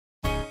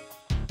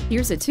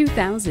Here's a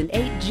 2008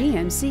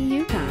 GMC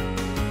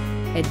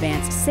Yukon.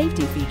 Advanced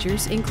safety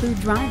features include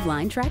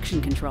driveline traction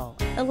control,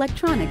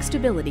 electronic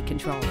stability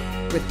control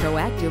with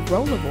proactive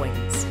roll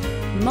avoidance,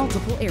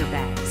 multiple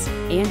airbags,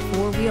 and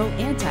four-wheel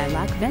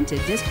anti-lock vented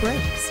disc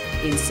brakes.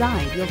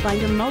 Inside, you'll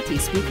find a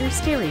multi-speaker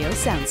stereo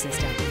sound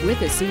system with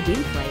a CD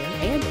player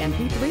and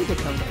MP3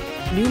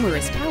 decoder,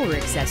 numerous power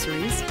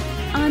accessories,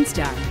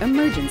 OnStar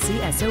emergency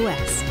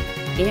SOS,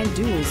 and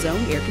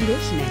dual-zone air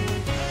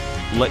conditioning.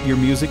 Let your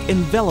music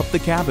envelop the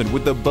cabin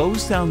with the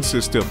Bose sound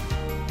system.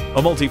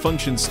 A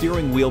multifunction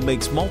steering wheel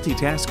makes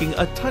multitasking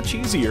a touch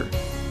easier.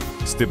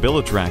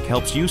 StabiliTrak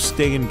helps you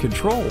stay in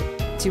control.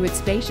 To its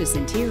spacious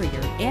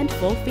interior and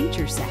full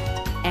feature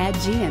set, add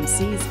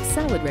GMC's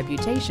solid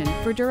reputation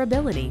for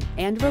durability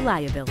and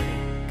reliability.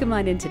 Come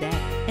on in today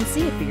and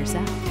see it for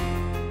yourself.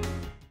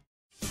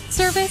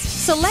 Service,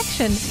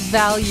 selection,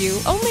 value.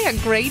 Only at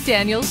Gray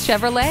Daniels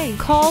Chevrolet.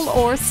 Call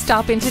or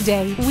stop in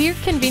today. We're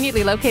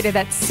conveniently located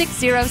at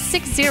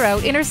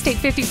 6060 Interstate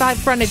 55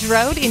 Frontage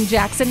Road in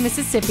Jackson,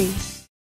 Mississippi.